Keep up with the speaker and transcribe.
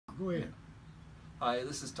Go ahead. Hi,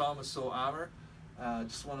 this is Thomas Saw Armor.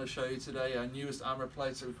 Just want to show you today our newest armor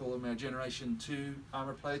plates. We call them our Generation 2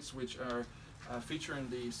 armor plates, which are featuring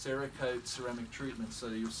the Cerakote ceramic treatment. So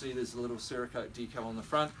you'll see there's a little Cerakote decal on the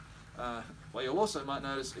front. What you'll also might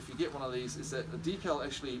notice if you get one of these is that the decal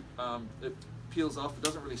actually it peels off. It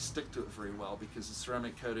doesn't really stick to it very well because the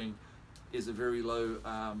ceramic coating is a very low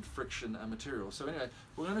friction material. So anyway,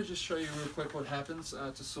 we're going to just show you real quick what happens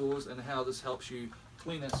to saws and how this helps you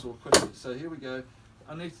clean that saw quickly. So here we go,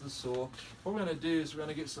 underneath the saw. What we're going to do is we're going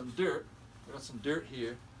to get some dirt. We've got some dirt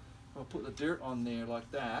here. We'll put the dirt on there like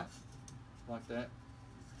that, like that.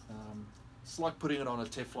 It's like putting it on a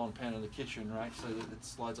Teflon pan in the kitchen, right? So that it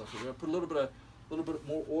slides off. We're going to put a little bit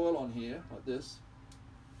more oil on here, like this.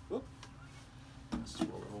 Whoop. Just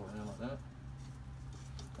swirl it all around like that.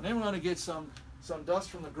 And then we're going to get some dust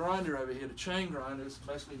from the grinder over here. The chain grinder is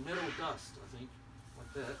basically metal dust, I think,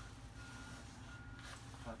 like that.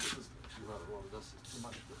 This is actually rather a lot of dust. It's too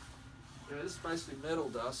much. But yeah, this is basically metal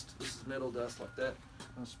dust. This is metal dust like that.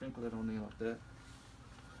 I'll sprinkle that on there like that.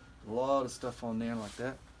 A lot of stuff on there like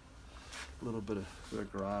that. A little bit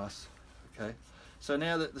of grass. Okay. So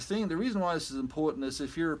now the reason why this is important is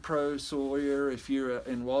if you're a pro sawyer, if you're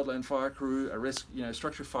in wildland fire crew, a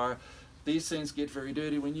structure fire, these things get very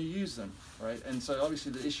dirty when you use them, right? And so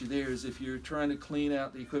obviously the issue there is if you're trying to clean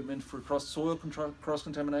out the equipment for soil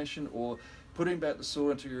cross-contamination or putting back the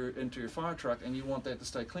saw into your fire truck and you want that to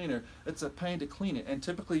stay cleaner, it's a pain to clean it. And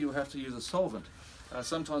typically you'll have to use a solvent.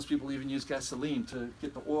 Sometimes people even use gasoline to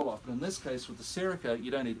get the oil off. But in this case with the Cerakote,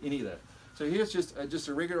 you don't need any of that. So here's just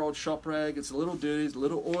a regular old shop rag. It's a little dirty, it's a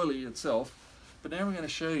little oily itself. But now we're going to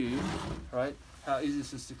show you, right, how easy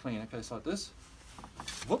this is to clean. Okay, so like this.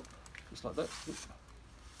 Whoop. Just like that.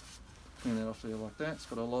 Clean that off there like that. It's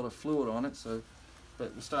got a lot of fluid on it, so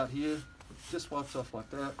but we'll start here. Just wipes off like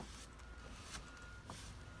that.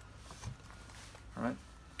 Alright.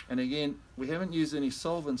 And again, we haven't used any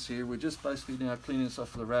solvents here. We're just basically now cleaning this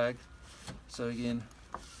off with a rag. So again,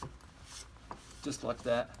 just like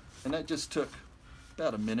that. And that just took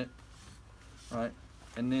about a minute. Right?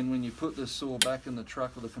 And then when you put this saw back in the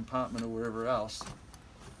truck or the compartment or wherever else,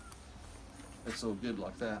 it's all good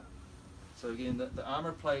like that. So again, the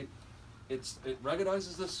armor plate, it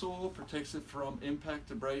ruggedizes the saw, protects it from impact,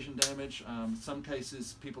 abrasion damage. In some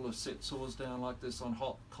cases, people have set saws down like this on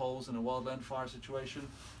hot coals in a wildland fire situation.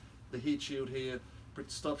 The heat shield here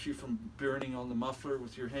stops you from burning on the muffler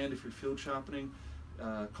with your hand if you're field sharpening.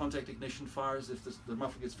 Contact ignition fires, if the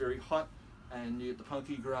muffler gets very hot and you get the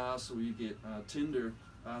punky grass or you get tinder,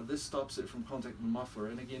 this stops it from contacting the muffler.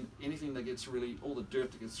 And again, anything that gets all the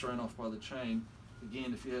dirt that gets thrown off by the chain,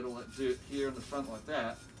 again, if you had all that dirt here in the front like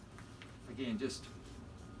that, again, just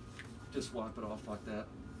wipe it off like that,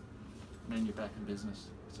 and then you're back in business.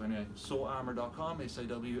 So anyway, sawarmor.com,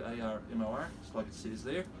 SAWARMOR, just like it says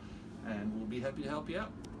there, and we'll be happy to help you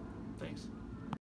out. Thanks.